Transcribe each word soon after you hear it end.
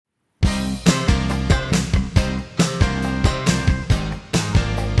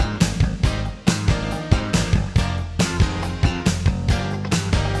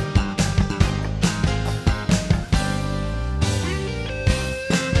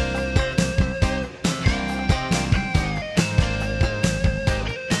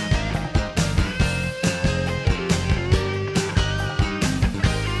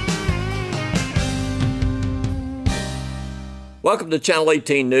Welcome to Channel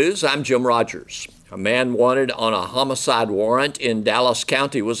 18 News. I'm Jim Rogers. A man wanted on a homicide warrant in Dallas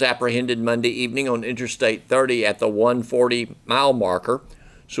County was apprehended Monday evening on Interstate 30 at the 140-mile marker.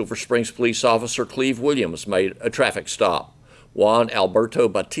 Silver Springs police officer Cleve Williams made a traffic stop. Juan Alberto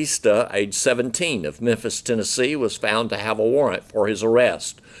Batista, age 17, of Memphis, Tennessee, was found to have a warrant for his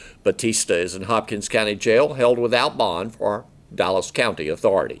arrest. Batista is in Hopkins County Jail, held without bond for Dallas County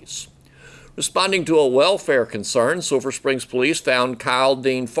authorities. Responding to a welfare concern, Silver Springs police found Kyle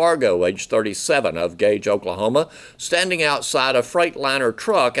Dean Fargo, age 37, of Gage, Oklahoma, standing outside a Freightliner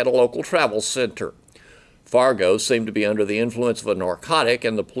truck at a local travel center. Fargo seemed to be under the influence of a narcotic,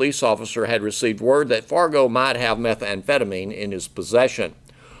 and the police officer had received word that Fargo might have methamphetamine in his possession.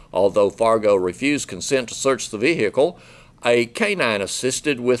 Although Fargo refused consent to search the vehicle, a canine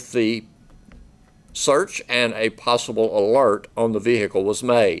assisted with the search and a possible alert on the vehicle was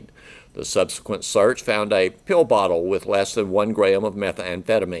made. The subsequent search found a pill bottle with less than 1 gram of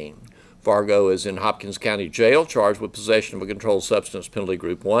methamphetamine. Fargo is in Hopkins County Jail, charged with possession of a controlled substance penalty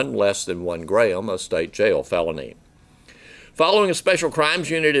group 1, less than 1 gram, a state jail felony. Following a Special Crimes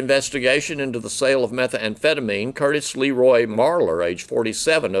Unit investigation into the sale of methamphetamine, Curtis Leroy Marler, age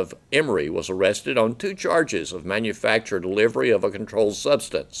 47, of Emory, was arrested on 2 charges of manufacture delivery of a controlled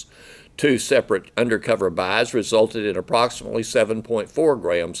substance. 2 separate undercover buys resulted in approximately 7.4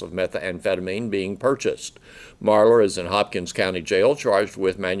 grams of methamphetamine being purchased. Marler is in Hopkins County Jail, charged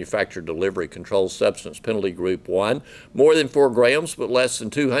with manufacture delivery controlled substance penalty group 1, more than 4 grams but less than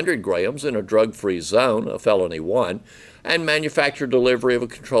 200 grams in a drug-free zone, a felony 1, and manufacture delivery of a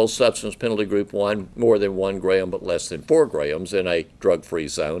controlled substance penalty group 1, more than 1 gram but less than 4 grams in a drug-free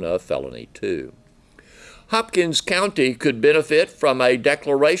zone, a felony 2. Hopkins County could benefit from a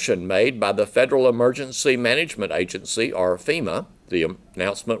declaration made by the Federal Emergency Management Agency, or FEMA. The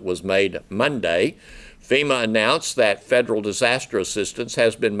announcement was made Monday. FEMA announced that federal disaster assistance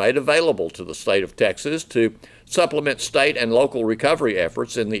has been made available to the state of Texas to supplement state and local recovery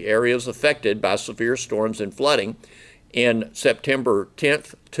efforts in the areas affected by severe storms and flooding in September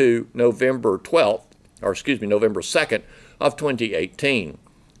 10th to November 2nd of 2018.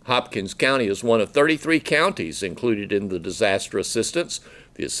 Hopkins County is one of 33 counties included in the disaster assistance.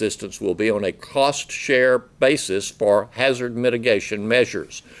 The assistance will be on a cost-share basis for hazard mitigation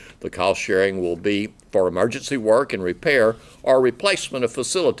measures. The cost sharing will be for emergency work and repair or replacement of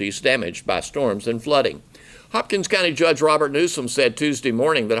facilities damaged by storms and flooding. Hopkins County Judge Robert Newsom said Tuesday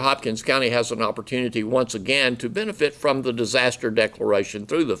morning that Hopkins County has an opportunity once again to benefit from the disaster declaration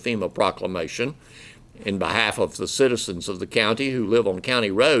through the FEMA proclamation. In behalf of the citizens of the county who live on county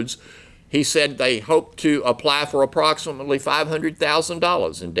roads, he said they hope to apply for approximately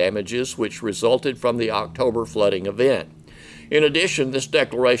 $500,000 in damages which resulted from the October flooding event. In addition, this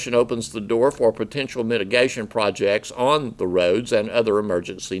declaration opens the door for potential mitigation projects on the roads and other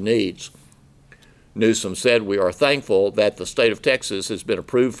emergency needs. Newsom said, "We are thankful that the state of Texas has been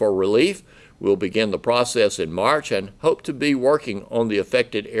approved for relief. We'll begin the process in March and hope to be working on the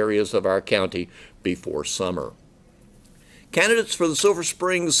affected areas of our county before summer." Candidates for the Silver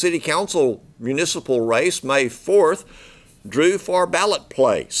Springs City Council municipal race May 4th drew for ballot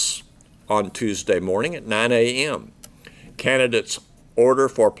place on Tuesday morning at 9 a.m. Candidates' order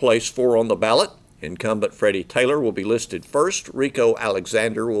for place 4 on the ballot: incumbent Freddie Taylor will be listed first. Rico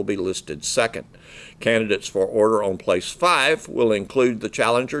Alexander will be listed second. Candidates for order on place 5 will include the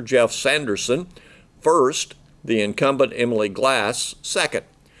challenger Jeff Sanderson first, the incumbent Emily Glass second.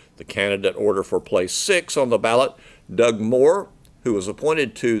 The candidate order for place 6 on the ballot, Doug Moore, who was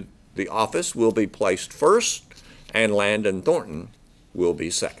appointed to the office, will be placed first, and Landon Thornton will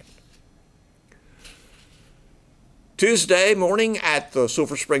be second. Tuesday morning at the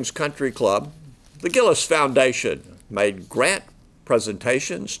Silver Springs Country Club, the Gillis Foundation made grant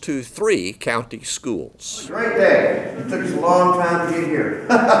presentations to 3 county schools. Great day. It took us a long time to get here.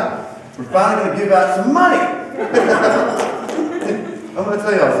 We're finally going to give out some money. I'm going to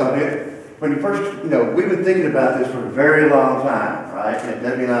tell y'all something. When you first, we've been thinking about this for a very long time, right? And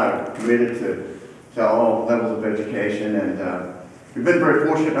Debbie and I are committed to all levels of education, and we've been very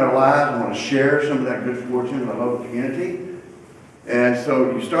fortunate in our lives. We want to share some of that good fortune in the local community. And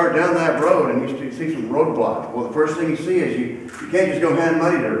so you start down that road and you see some roadblocks. Well, the first thing you see is you can't just go hand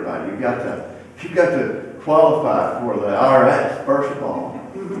money to everybody. You've got to qualify for the IRS first of all.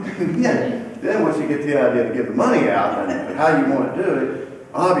 Then once you get the idea to give the money out and how you want to do it,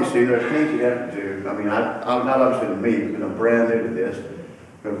 obviously there are things you have to do. I mean, not obviously to me because I'm brand new to this,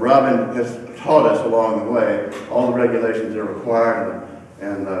 but Robin has taught us along the way all the regulations that are required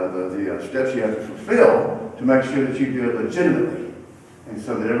and the steps you have to fulfill to make sure that you do it legitimately, and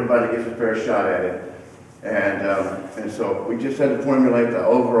so that everybody gets a fair shot at it. And so we just had to formulate the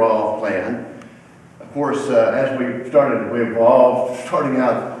overall plan. Of course, as we started, we evolved, starting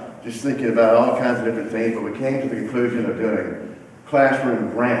out just thinking about all kinds of different things, but we came to the conclusion of doing classroom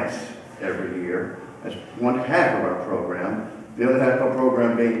grants every year. That's one half of our program. The other half of our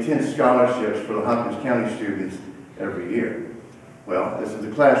program being 10 scholarships for the Hopkins County students every year. Well, this is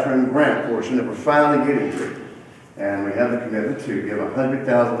the classroom grant portion that we're finally getting to. And we have the commitment to give $100,000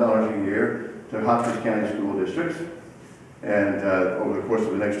 a year to Hopkins County school districts. And over the course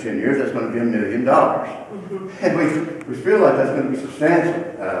of the next 10 years, that's going to be $1 million. And we feel like that's going to be substantial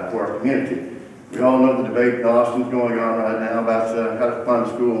for our community. We all know the debate in Austin's going on right now about how to fund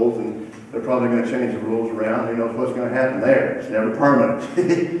schools, and they're probably going to change the rules around. Who knows what's going to happen there? It's never permanent.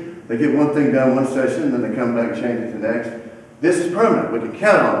 They get one thing done one session, then they come back and change it the next. This is permanent. We can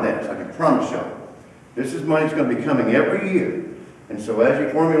count on this. I can promise y'all. This is money that's going to be coming every year. And so as you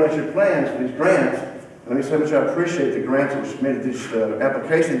formulate your plans for these grants, let me say how much I appreciate the grants that were submitted, this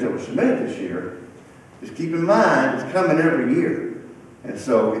applications that were submitted this year. Just keep in mind, it's coming every year. And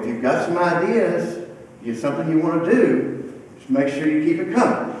so if you've got some ideas, you have something you want to do, just make sure you keep it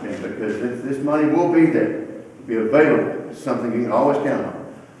coming. Because this money will be there, be available. It's something you can always count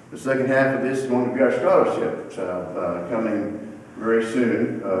on. The second half of this is going to be our scholarships coming very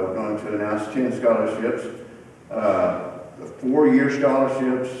soon. We're going to announce 10 scholarships, 4-year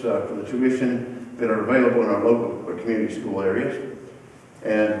scholarships for the tuition that are available in our local community school areas.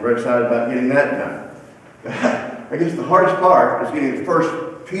 And we're excited about getting that done. I guess the hardest part is getting the first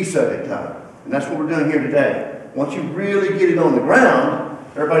piece of it done. And that's what we're doing here today. Once you really get it on the ground,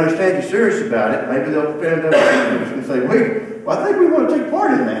 everybody understands you're serious about it. Maybe they'll stand up and say, wait, well, I think we want to take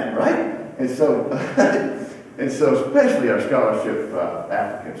part in that, right? And so, especially our scholarship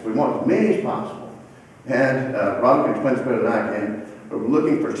applicants, we want as many as possible. And Rob can explain this better than I can, but we're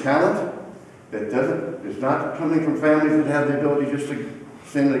looking for talent that is not coming from families that have the ability just to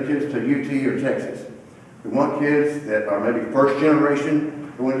send their kids to UT or Texas. We want kids that are maybe first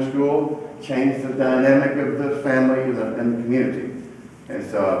generation going to school, change the dynamic of the family and the community. And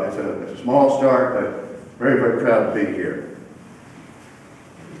so it's a small start, but very, very proud to be here.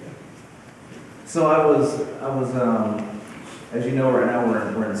 So I was as you know, right now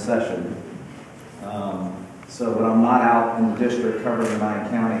we're in session. So when I'm not out in the district covering the 9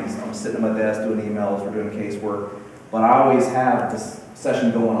 counties, I'm sitting at my desk doing emails or doing casework. But I always have this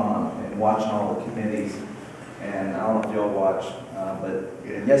session going on and watching all the committees. And I don't know if y'all watch, but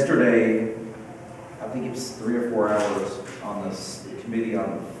yesterday, I think it was 3 or 4 hours on this committee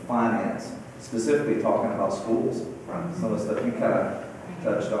on finance, specifically talking about schools. Some of the stuff you kind of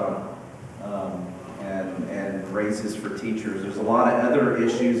touched on. And raises for teachers. There's a lot of other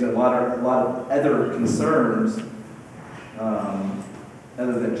issues, and a lot of other concerns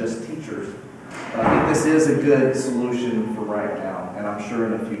other than just teachers. But I think this is a good solution for right now, and I'm sure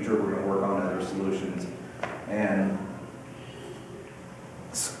in the future we're going to work on other solutions. And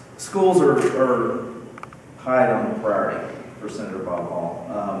schools are high on the priority for Senator Bob Hall.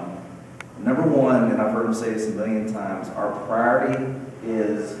 Number one, and I've heard him say this a million times, our priority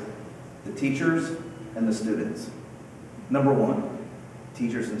is the teachers and the students. Number one,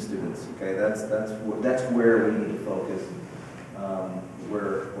 teachers and students. Okay, that's where we need to focus,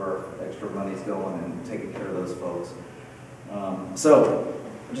 where extra money's going and taking care of those folks. So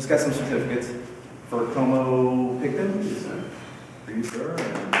I just got some certificates for Como Picton. For you, sir.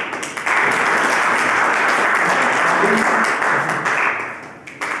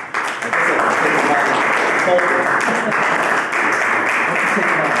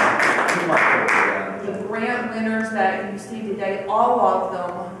 The grant winners that you see today, all of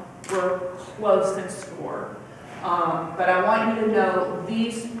them were close in score. But I want you to know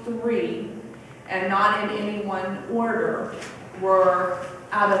these 3, and not in any one order, were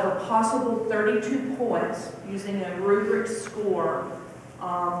out of a possible 32 points using a rubric score.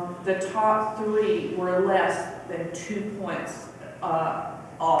 The top 3 were less than 2 points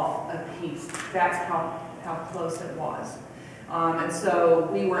off a piece. That's how close it was. And so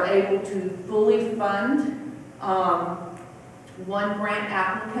we were able to fully fund 1 grant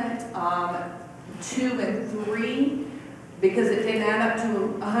applicant, 2 and 3, because it didn't add up to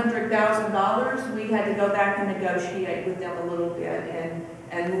 $100,000. We had to go back and negotiate with them a little bit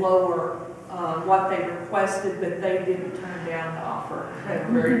and lower what they requested, but they didn't turn down the offer. They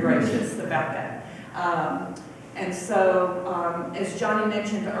were very gracious about that. And so, as Johnny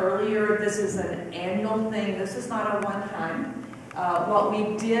mentioned earlier, this is an annual thing. This is not a one-time. What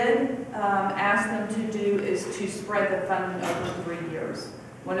we did ask them to do is to spread the funding over 3 years.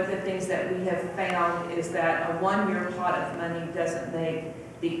 One of the things that we have found is that a 1-year pot of money doesn't make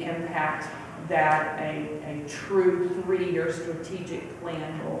the impact that a true 3-year strategic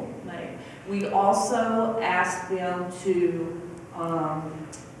plan will make. We also asked them to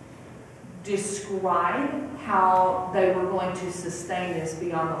describe how they were going to sustain this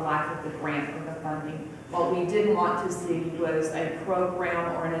beyond the life of the grant or the funding. What we didn't want to see was a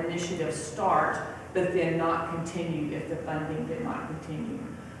program or an initiative start, but then not continue if the funding did not continue.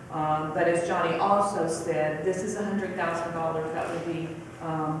 But as Johnny also said, this is $100,000 that will be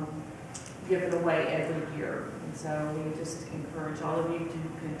given away every year. And so we just encourage all of you to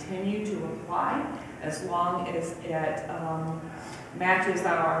continue to apply as long as it matches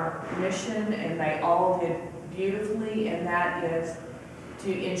our mission, and they all did beautifully, and that is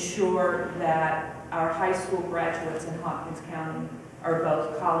to ensure that our high school graduates in Hopkins County are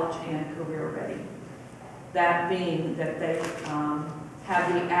both college and career ready. That being that they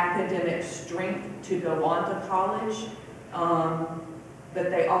have the academic strength to go on to college, but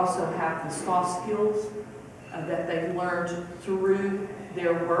they also have the soft skills that they've learned through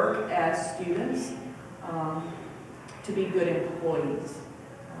their work as students to be good employees.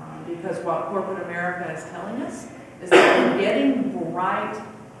 Because what corporate America is telling us is that we're getting bright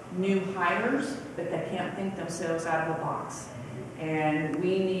new hires, but they can't think themselves out of the box. And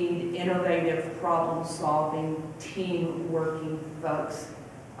we need innovative, problem-solving, team-working folks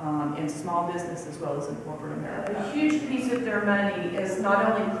in small business as well as in corporate America. A huge piece of their money is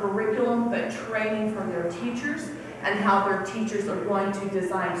not only curriculum, but training for their teachers and how their teachers are going to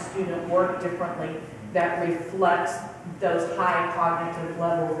design student work differently that reflects those high cognitive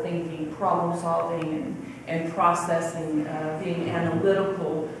level thinking, problem-solving, and processing, being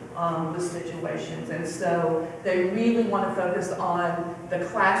analytical with situations. And so they really want to focus on the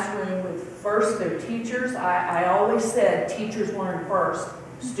classroom with first their teachers. I always said teachers learn first,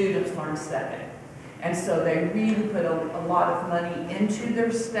 students learn second. And so they really put a lot of money into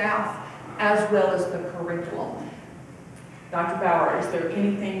their staff as well as the curriculum. Dr. Bauer, is there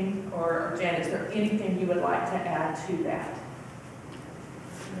anything, or Jan, is there anything you would like to add to that?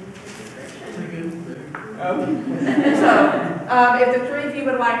 Okay. So, if the three of you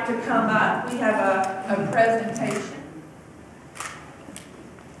would like to come up, we have a presentation.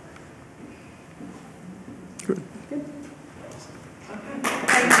 Good. Okay.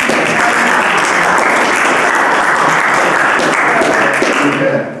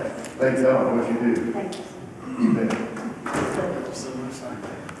 Thanks all for what you do. Thank you. You bet.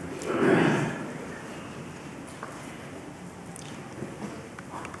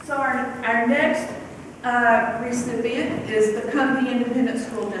 So our next recipient is the Cumbie Independent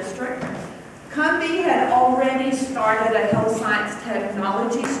School District. Cumbie had already started a health science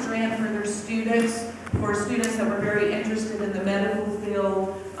technology strand for their students, for students that were very interested in the medical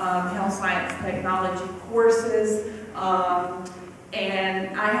field, health science technology courses.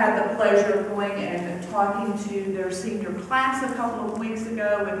 And I had the pleasure of going and talking to their senior class a couple of weeks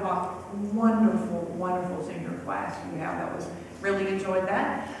ago. We've got a wonderful, wonderful senior class we have. That was really enjoyed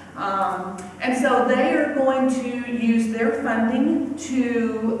that. And so they are going to use their funding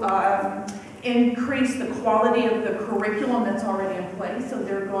to increase the quality of the curriculum that's already in place. So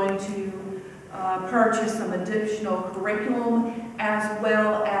they're going to purchase some additional curriculum as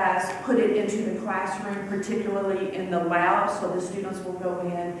well as put it into the classroom, particularly in the lab, so the students will go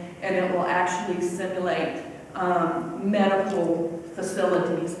in and it will actually simulate medical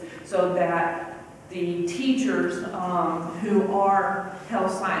facilities so that the teachers who are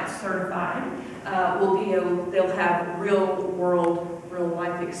health science certified will be able, they'll have real world, real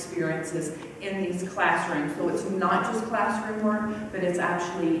life experiences in these classrooms. So it's not just classroom work, but it's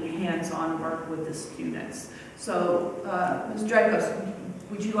actually hands-on work with the students. So Ms. Dracos,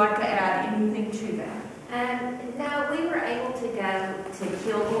 would you like to add anything to that? No, we were able to go to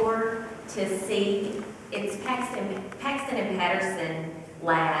Kilgore to see, it's Paxton and Patterson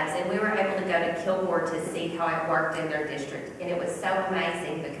labs, and we were able to go to Kilgore to see how it worked in their district. And it was so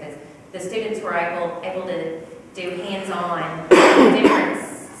amazing because the students were able to do hands-on different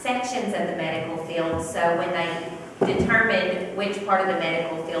sections of the medical field. So when they determined which part of the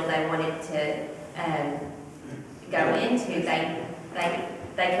medical field they wanted to go into,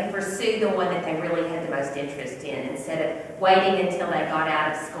 they could pursue the one that they really had the most interest in instead of waiting until they got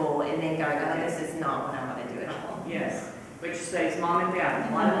out of school and then going, oh, this is not what I want to do at all. Yes, which saves mom and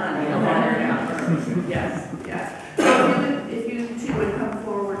dad a lot of money. Yes, yes. So if you two would come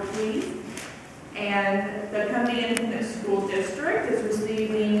forward, please. And the Cumbie Independent School District is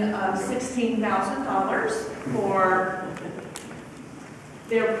receiving $16,000 for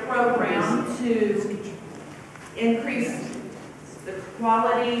their program to increase the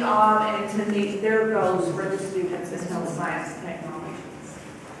quality of and to meet their goals for the students in health science technology.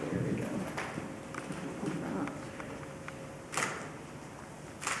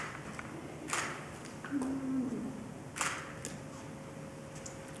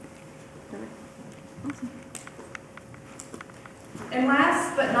 And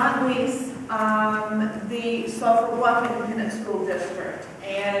last but not least, the Sulphur Bluff Independent School District.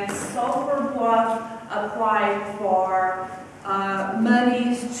 And Sulphur Bluff applied for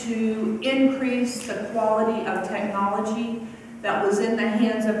monies to increase the quality of technology that was in the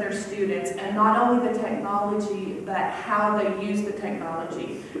hands of their students, and not only the technology, but how they use the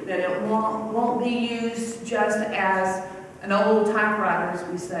technology. That it won't be used just as an old typewriter, as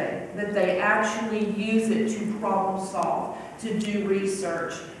we say, that they actually use it to problem solve, to do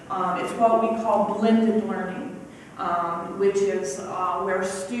research. It's what we call blended learning, which is where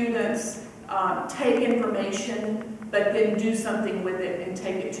students take information but then do something with it and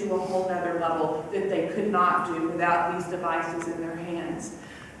take it to a whole other level that they could not do without these devices in their hands.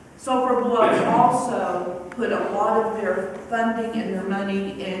 Sulphur Bluff also put a lot of their funding and their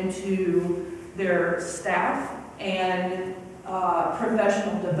money into their staff and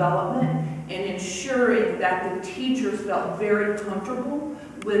professional development, and ensuring that the teachers felt very comfortable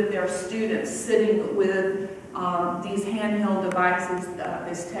with their students sitting with these handheld devices,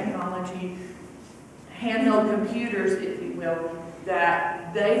 this technology, handheld computers, if you will,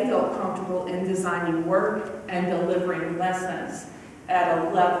 that they felt comfortable in designing work and delivering lessons at a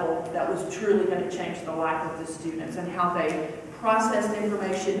level that was truly going to change the life of the students, and how they processed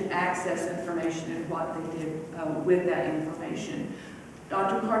information, accessed information, and what they did with that information.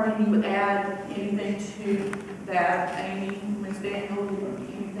 Dr. Carter, can you add anything to that? Amy, Ms. Daniel,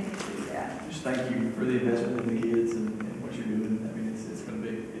 anything to that? Just thank you for the investment in the kids and what you're doing. I mean, it's going to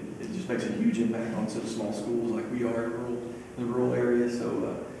be, it just makes a huge impact on such small schools like we are in the rural areas.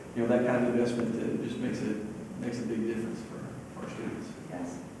 So, you know, that kind of investment just makes a big difference for our students.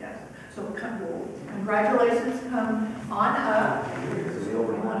 Yes, yes. So congratulations, come on up.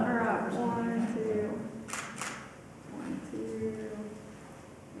 Come on her up. 1, 2. 1, 2.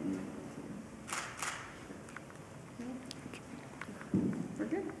 We're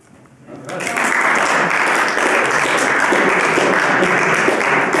good.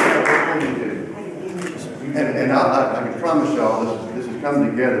 And I can promise y'all, this is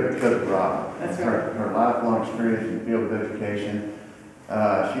coming together because of Rob. That's right. Her lifelong experience in the field of education.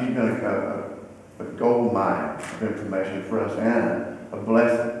 She's been a gold mine of information for us, and a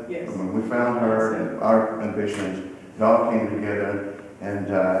blessing. Yes. When we found her and our ambitions, it all came together,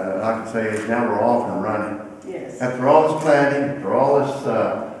 and I can say is now we're off and running. Yes. After all this planning, after all this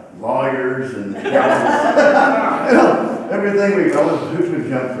lawyers and everything all those hoops we've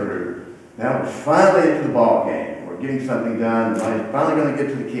jumped through, now we're finally into the ball game. We're getting something done. Money's finally going to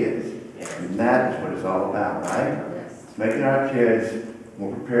get to the kids. Yes. And that is what it's all about, right? Yes. It's making our kids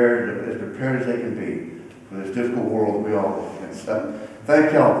more prepared as they can be for this difficult world we all live in. So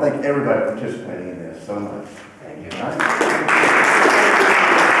thank y'all. Thank everybody participating in this so much. Thank you. All right?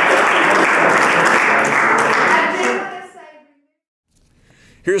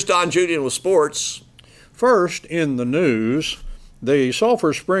 Here's Don Julian with sports. First, in the news, the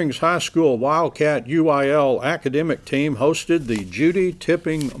Sulphur Springs High School Wildcat UIL academic team hosted the Judy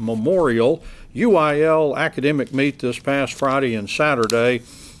Tipping Memorial UIL academic meet this past Friday and Saturday.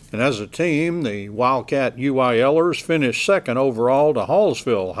 And as a team, the Wildcat UILers finished second overall to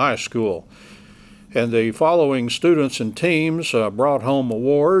Hallsville High School. And the following students and teams brought home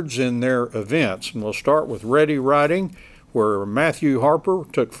awards in their events. And we'll start with Ready Writing, where Matthew Harper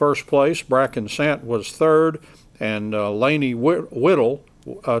took first place, Bracken Sant was third, and Laney Whittle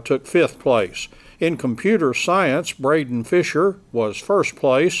took fifth place. In computer science, Braden Fisher was first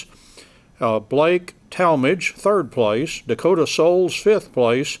place, Blake Talmadge third place, Dakota Souls fifth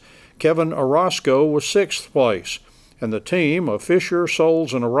place, Kevin Orozco was sixth place, and the team of Fisher,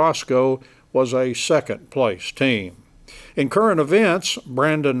 Souls, and Orozco was a second place team. In current events,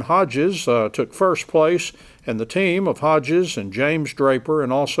 Brandon Hodges took first place, and the team of Hodges and James Draper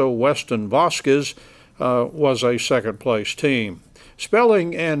and also Weston Vasquez was a second place team.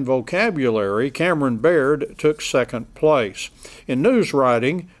 Spelling and vocabulary, Cameron Baird took second place. In news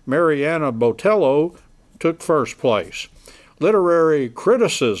writing, Mariana Botello took first place. Literary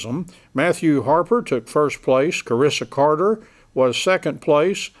criticism, Matthew Harper took first place, Carissa Carter was second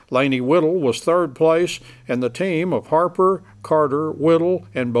place, Laney Whittle was third place, and the team of Harper, Carter, Whittle,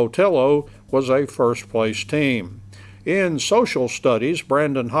 and Botello was a first place team. In social studies,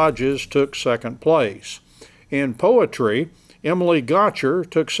 Brandon Hodges took second place. In poetry, Emily Gotcher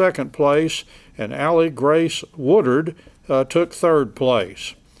took second place, and Allie Grace Woodard took third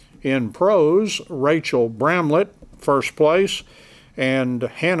place. In prose, Rachel Bramlett, first place, and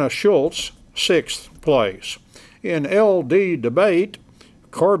Hannah Schultz, sixth place. In LD debate,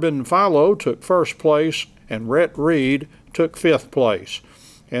 Corbin Philo took first place, and Rhett Reed took fifth place.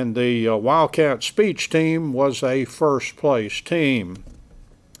 and the Wildcat speech team was a first-place team.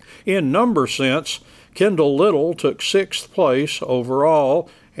 In number sense, Kendall Little took 6th place overall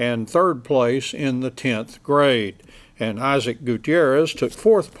and 3rd place in the 10th grade, and Isaac Gutierrez took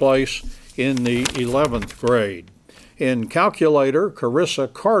 4th place in the 11th grade. In calculator,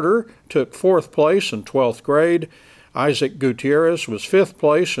 Carissa Carter took 4th place in 12th grade, Isaac Gutierrez was 5th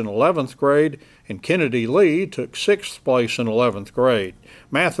place in 11th grade, and Kennedy Lee took 6th place in 11th grade.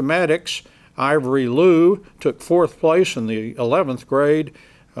 Mathematics, Ivory Liu took 4th place in the 11th grade,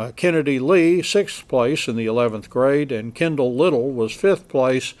 Kennedy Lee 6th place in the 11th grade, and Kendall Little was 5th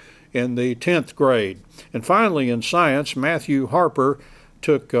place in the 10th grade. And finally in science, Matthew Harper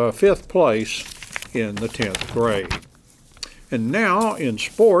took 5th place in the 10th grade. And now in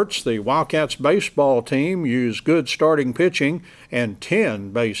sports, the Wildcats baseball team used good starting pitching and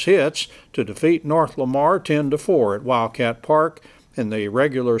 10 base hits to defeat North Lamar 10-4 at Wildcat Park in the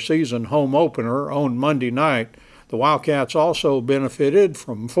regular season home opener on Monday night. The Wildcats also benefited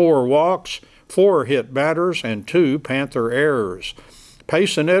from 4 walks, 4 hit batters, and 2 Panther errors.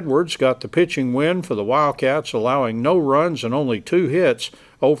 Payson Edwards got the pitching win for the Wildcats, allowing no runs and only 2 hits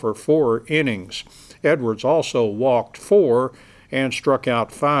over 4 innings. Edwards also walked 4 and struck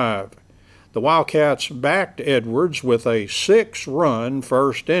out 5. The Wildcats backed Edwards with a 6-run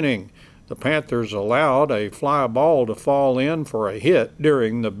first inning. The Panthers allowed a fly ball to fall in for a hit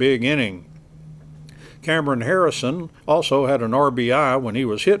during the big inning. Cameron Harrison also had an RBI when he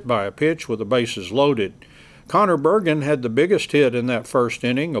was hit by a pitch with the bases loaded. Connor Bergen had the biggest hit in that first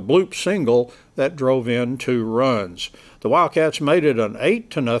inning, a bloop single that drove in 2 runs. The Wildcats made it an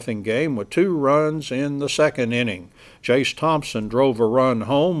 8-0 game with 2 runs in the second inning. Jace Thompson drove a run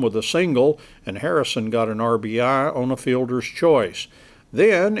home with a single, and Harrison got an RBI on a fielder's choice.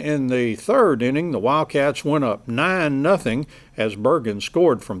 Then, in the third inning, the Wildcats went up 9-0 as Bergen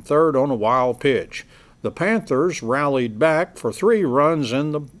scored from third on a wild pitch. The Panthers rallied back for 3 runs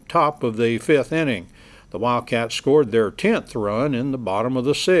in the top of the 5th inning. The Wildcats scored their 10th run in the bottom of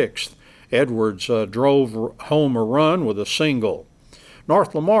the 6th. Edwards drove home a run with a single.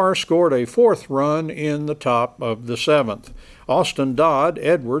 North Lamar scored a 4th run in the top of the 7th. Austin Dodd,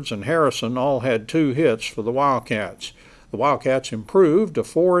 Edwards, and Harrison all had 2 hits for the Wildcats. The Wildcats improved to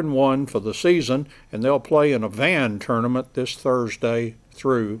 4-1 for the season, and they'll play in a van tournament this Thursday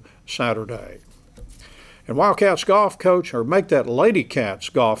through Saturday. And Wildcats golf coach, or make that Lady Cats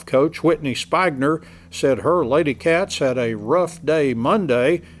golf coach, Whitney Spigner, said her Lady Cats had a rough day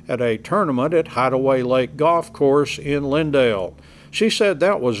Monday at a tournament at Hideaway Lake Golf Course in Lindale. She said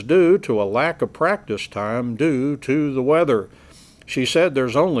that was due to a lack of practice time due to the weather. She said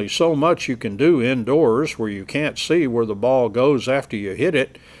there's only so much you can do indoors where you can't see where the ball goes after you hit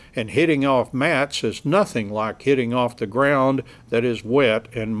it, and hitting off mats is nothing like hitting off the ground that is wet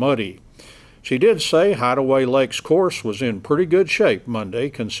and muddy. She did say Hideaway Lake's course was in pretty good shape Monday,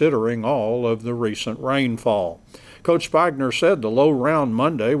 considering all of the recent rainfall. Coach Spigner said the low round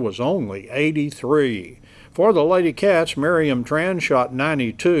Monday was only 83. For the Lady Cats, Miriam Tran shot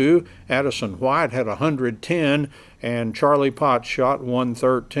 92, Addison White had 110, and Charlie Potts shot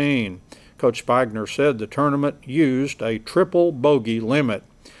 113. Coach Spigner said the tournament used a triple bogey limit.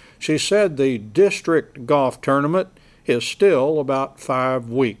 She said the district golf tournament is still about 5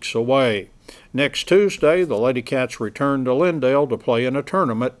 weeks away. Next Tuesday, the Lady Cats return to Lindale to play in a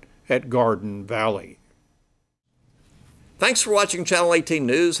tournament at Garden Valley. Thanks for watching Channel 18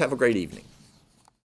 News. Have a great evening.